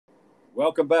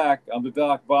Welcome back. I'm the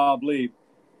Doc, Bob Lee.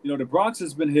 The Bronx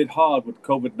has been hit hard with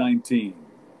COVID-19.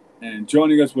 And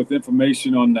joining us with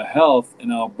information on the health in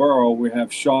our borough, we have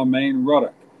Charmaine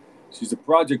Ruddock. She's the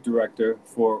project director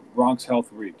for Bronx Health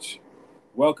Reach.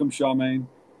 Welcome, Charmaine.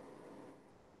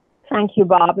 Thank you,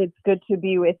 Bob. It's good to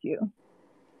be with you.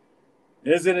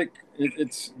 Isn't it?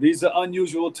 It's these are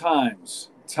unusual times.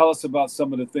 Tell us about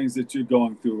some of the things that you're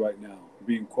going through right now,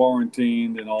 being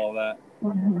quarantined and all that.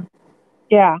 Mm-hmm.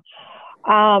 Yeah.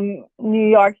 New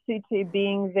York City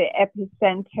being the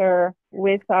epicenter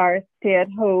with our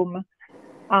stay-at-home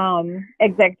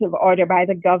executive order by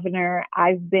the governor.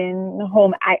 I've been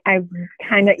home. I've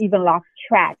kind of even lost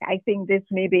track. I think this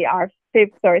may be our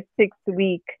 5th or 6th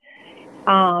week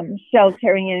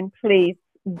sheltering in place,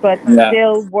 but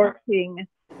still working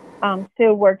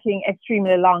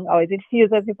extremely long hours. It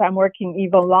feels as if I'm working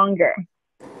even longer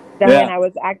than when I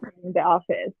was actually in the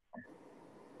office.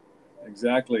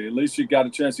 Exactly. At least you got a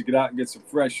chance to get out and get some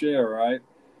fresh air, right?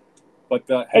 But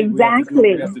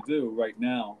exactly, we have to do right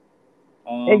now.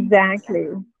 Exactly.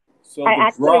 So I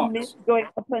actually miss going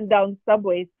up and down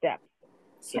subway steps,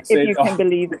 if you can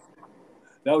believe it.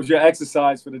 That was your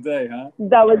exercise for the day, huh?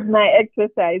 That was my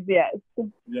exercise, yes.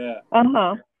 Yeah.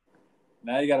 Uh-huh.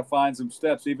 Now you got to find some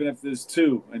steps, even if there's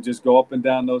 2, and just go up and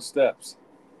down those steps.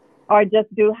 Or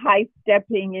just do high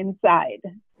stepping inside.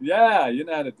 Yeah, you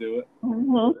know how to do it.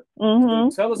 Mm-hmm.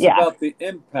 Mm-hmm. So tell us about the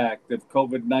impact of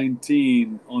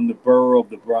COVID-19 on the borough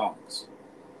of the Bronx.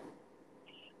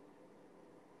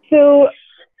 So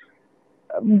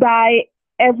by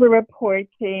every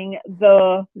reporting,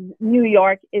 the New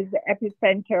York is the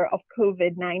epicenter of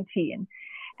COVID-19.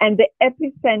 And the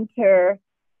epicenter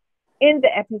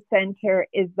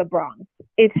is the Bronx.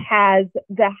 It has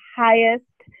the highest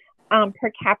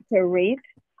per capita rate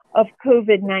of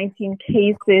COVID-19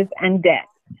 cases and deaths.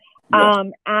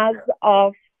 As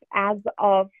of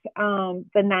April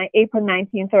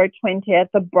 19th or 20th,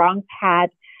 the Bronx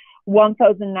had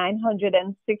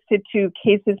 1,962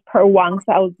 cases per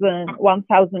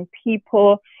 1,000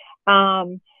 people.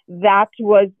 That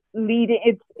was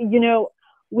leading.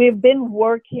 We've been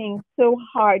working so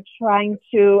hard trying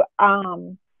to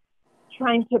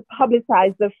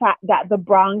publicize the fact that the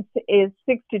Bronx is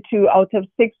 62 out of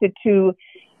 62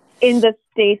 in the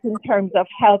state in terms of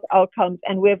health outcomes.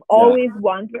 And we've always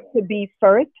wanted to be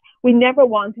first. We never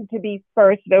wanted to be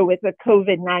first, though, with the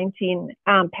COVID-19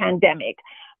 pandemic.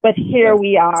 But here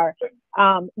we are,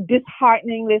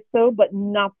 dishearteningly so, but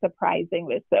not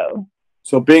surprisingly so.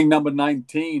 So being number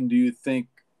 19, do you think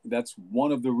that's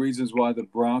one of the reasons why the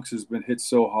Bronx has been hit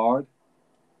so hard?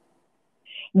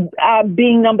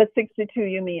 Being number 62,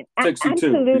 you mean? 62.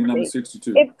 Absolutely. Being number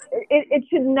 62. It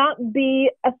should not be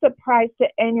a surprise to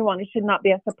anyone. It should not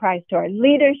be a surprise to our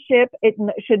leadership. It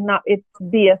should not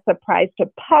be a surprise to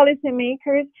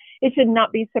policymakers. It should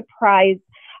not be a surprise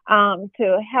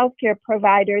to healthcare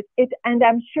providers. And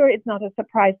I'm sure it's not a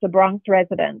surprise to Bronx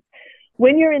residents.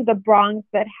 When you're in the Bronx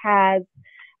that has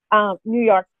New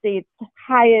York State's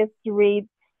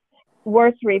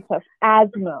worst rates of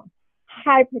asthma,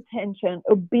 hypertension,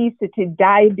 obesity,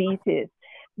 diabetes,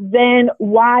 then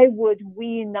why would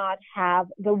we not have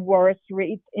the worst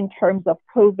rates in terms of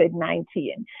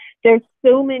COVID-19? There's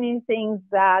so many things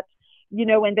that,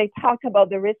 when they talk about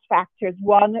the risk factors,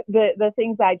 the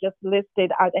things I just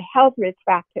listed are the health risk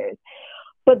factors,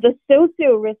 but the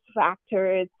socio risk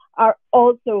factors are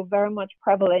also very much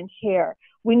prevalent here.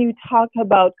 When you talk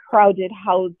about crowded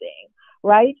housing,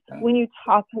 right? When you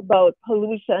talk about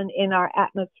pollution in our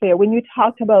atmosphere, when you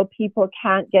talk about people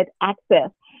can't get access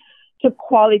to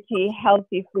quality,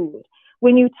 healthy food,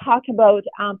 when you talk about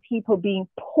people being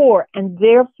poor and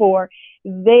therefore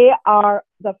they are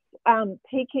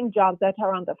taking jobs that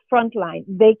are on the front line,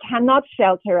 they cannot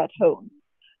shelter at home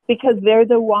because they're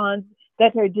the ones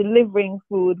that are delivering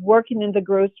food, working in the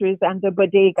groceries and the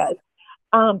bodegas,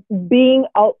 being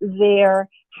out there,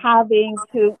 having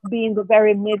to be in the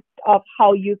very midst of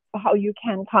how you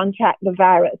can contract the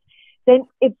virus, then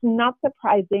it's not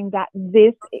surprising that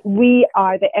we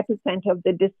are the epicenter of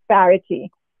the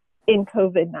disparity in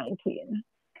COVID-19.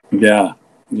 Yeah.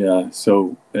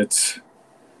 So it's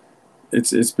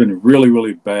been really,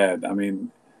 really bad. I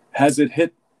mean, has it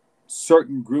hit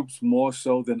certain groups more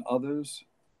so than others?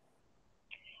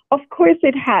 Of course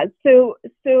it has. So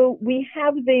we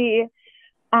have the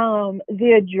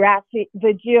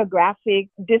geographic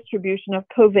distribution of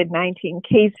COVID-19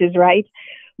 cases, right?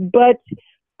 But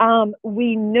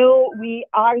we know we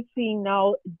are seeing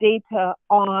now data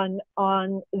on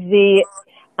the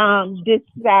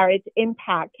disparate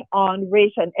impact on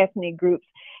racial and ethnic groups.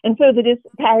 And so the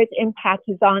disparate impact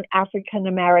is on African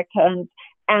Americans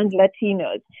and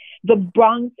Latinos. The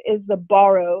Bronx is the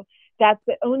borough. That's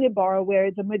the only borough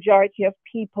where the majority of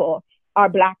people are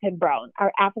Black and brown,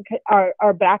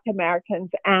 are Black Americans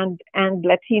and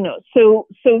Latinos. So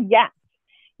yes,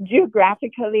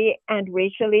 geographically and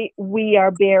racially, we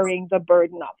are bearing the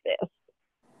burden of this.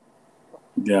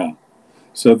 Yeah.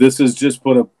 So this has just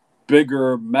put a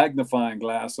bigger magnifying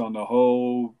glass on the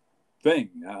whole thing.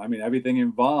 I mean, everything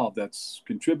involved that's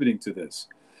contributing to this.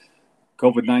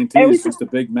 COVID-19 is just a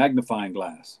big magnifying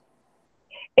glass.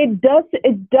 It does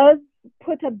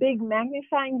put a big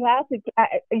magnifying glass.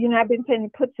 I've been saying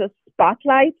it puts a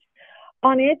spotlight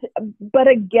on it. But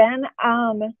again,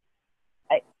 I'm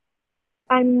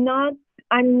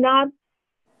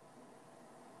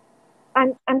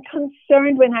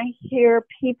concerned when I hear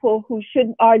people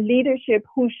our leadership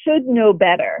who should know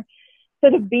better,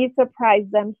 sort of be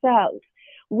surprised themselves.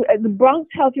 The Bronx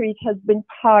Health Reach has been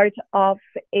part of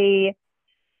an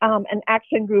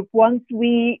action group. Once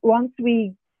we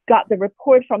got the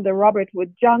report from the Robert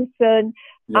Wood Johnson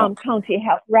County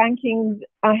Health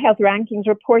Rankings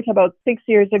report about 6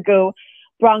 years ago,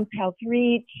 Bronx Health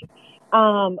Reach,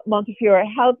 Montefiore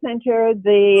Health Center,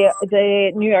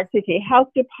 the New York City Health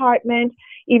Department,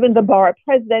 even the borough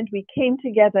president, we came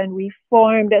together and we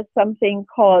formed something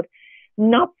called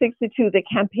Not 62, the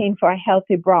Campaign for a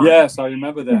Healthy Bronx. Yes, I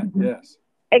remember that. Mm-hmm. Yes.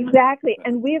 Exactly.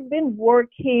 And we've been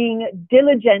working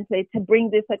diligently to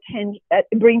bring this to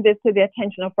the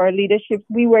attention of our leadership.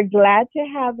 We were glad to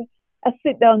have a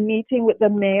sit-down meeting with the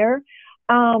mayor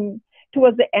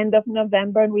towards the end of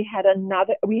November, and we had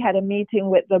a meeting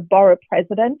with the borough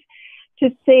president to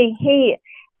say, hey,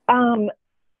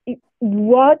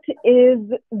 what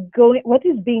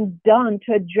is being done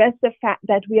to address the fact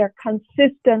that we are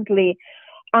consistently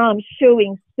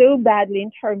showing so badly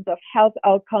in terms of health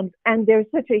outcomes, and there's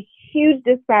such a huge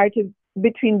disparity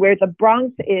between where the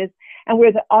Bronx is and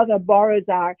where the other boroughs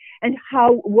are, and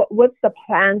what's the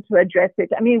plan to address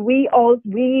it? I mean, we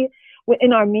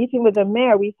in our meeting with the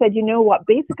mayor, we said, you know what,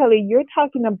 basically you're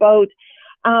talking about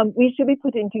we should be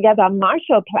putting together a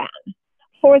Marshall Plan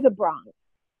for the Bronx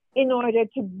in order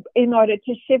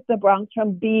to shift the Bronx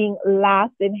from being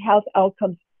last in health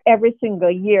outcomes every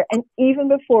single year. And even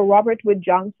before Robert Wood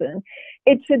Johnson,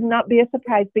 it should not be a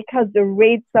surprise because the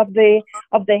rates of the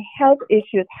health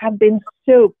issues have been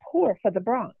so poor for the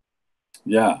Bronx.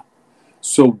 Yeah.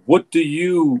 So what do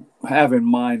you have in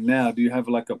mind now? Do you have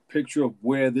like a picture of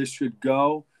where this should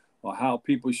go or how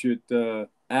people should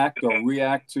act or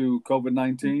react to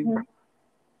COVID-19? Mm-hmm.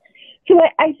 So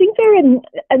I think there are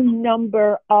a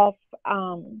number of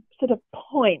sort of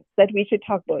points that we should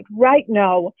talk about. Right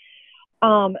now,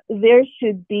 there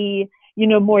should be,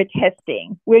 more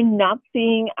testing. We're not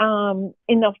seeing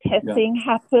enough testing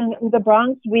happen in the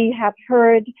Bronx. We have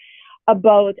heard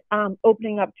about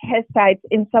opening up test sites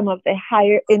in some of the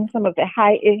high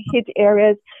hit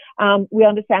areas. We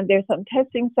understand there's some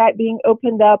testing site being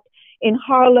opened up in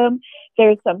Harlem.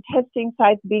 There's some testing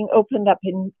sites being opened up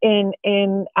in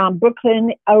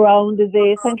Brooklyn, around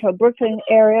the central Brooklyn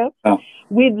area. Oh.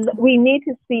 We need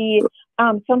to see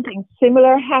something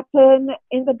similar happen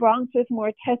in the Bronx with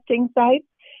more testing sites.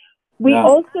 We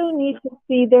also need to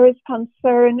see there is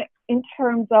concern in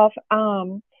terms of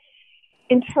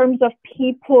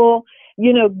people,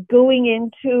 going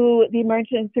into the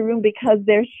emergency room because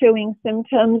they're showing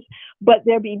symptoms, but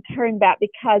they're being turned back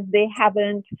because they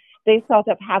sort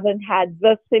of haven't had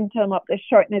the symptom of the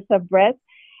shortness of breath.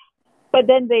 But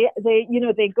then they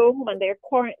go home and they're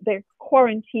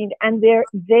quarantined and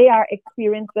they are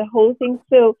experiencing the whole thing.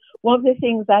 So one of the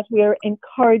things that we're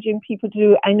encouraging people to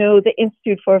do, I know the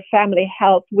Institute for Family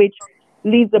Health, which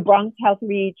leads the Bronx Health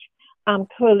Reach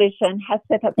Coalition, has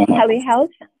set up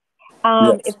telehealth.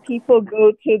 If people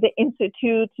go to the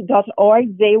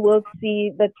institute.org, they will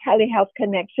see the telehealth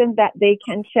connection that they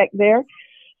can check there.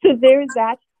 So there's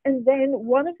that. And then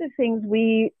one of the things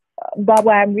Baba,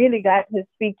 I'm really glad to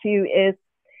speak to you, is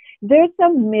there's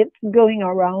some myths going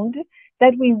around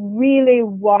that we really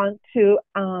want to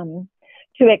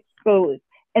expose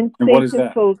and say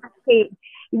to folks, hey,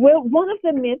 well, one of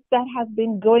the myths that has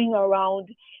been going around,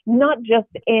 not just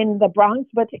in the Bronx,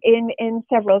 but in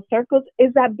several circles,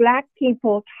 is that Black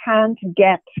people can't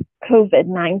get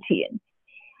COVID-19.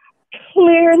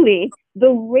 Clearly, the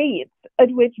rates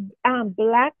at which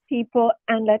Black people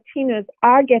and Latinos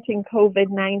are getting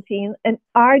COVID-19 and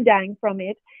are dying from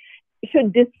it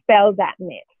should dispel that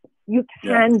myth. You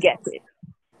can get it,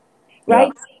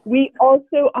 right? Yeah. We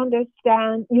also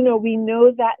understand, we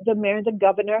know that the mayor and the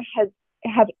governor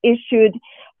have issued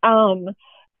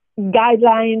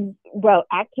guidelines. Well,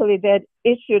 actually,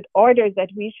 issued orders that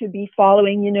we should be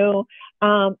following,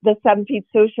 the 7 feet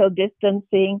social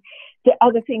distancing, the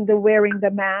other thing, the wearing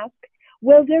the mask.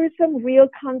 Well, there is some real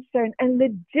concern and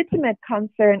legitimate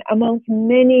concern amongst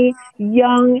many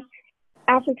young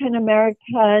African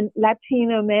American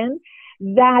Latino men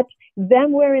that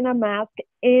them wearing a mask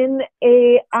in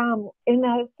a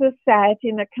society,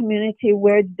 in a community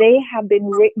where they have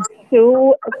been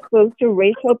so exposed to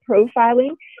racial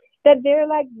profiling, that they're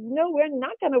like, no, we're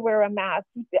not going to wear a mask.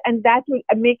 And that will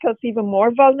make us even more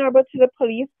vulnerable to the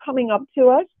police coming up to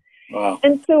us. Wow.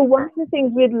 And so one of the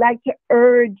things we'd like to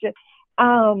urge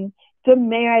the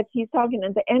mayor, as he's talking,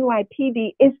 and the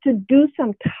NYPD, is to do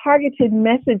some targeted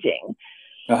messaging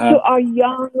to our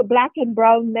young Black and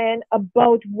brown men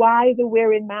about why the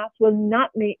wearing masks will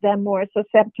not make them more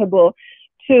susceptible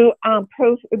to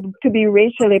be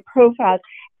racially profiled.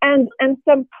 And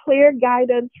some clear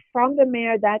guidance from the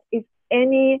mayor that if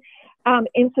any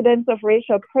incidents of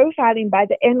racial profiling by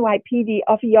the NYPD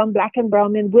of young Black and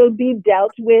brown men will be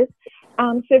dealt with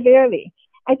severely.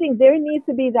 I think there needs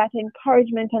to be that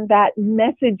encouragement and that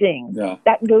messaging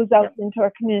that goes out into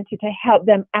our community to help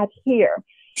them adhere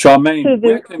Charmaine, to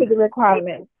the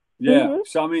requirements. Yeah,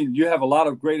 Charmaine, you have a lot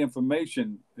of great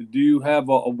information. Do you have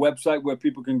a website where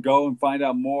people can go and find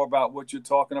out more about what you're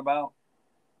talking about?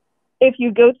 If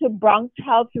you go to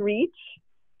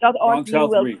BronxHealthReach.org,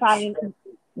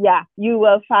 you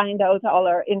will find out all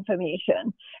our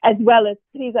information. As well as,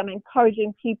 please, I'm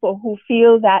encouraging people who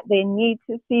feel that they need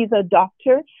to see the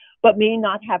doctor but may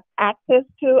not have access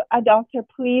to a doctor.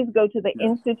 Please go to the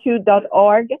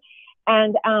institute.org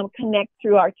and connect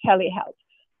through our telehealth.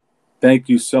 Thank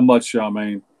you so much,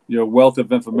 Charmaine. Your wealth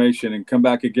of information, and come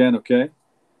back again, okay?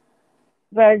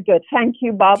 Very good. Thank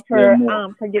you, Bob, for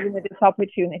giving me this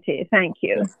opportunity. Thank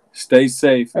you. Stay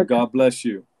safe, and God bless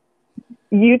you.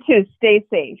 You too. Stay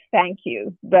safe. Thank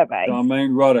you. Bye-bye.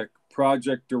 Charmaine Ruddock,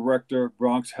 Project Director,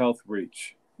 Bronx Health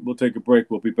Reach. We'll take a break.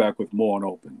 We'll be back with more on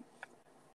Open.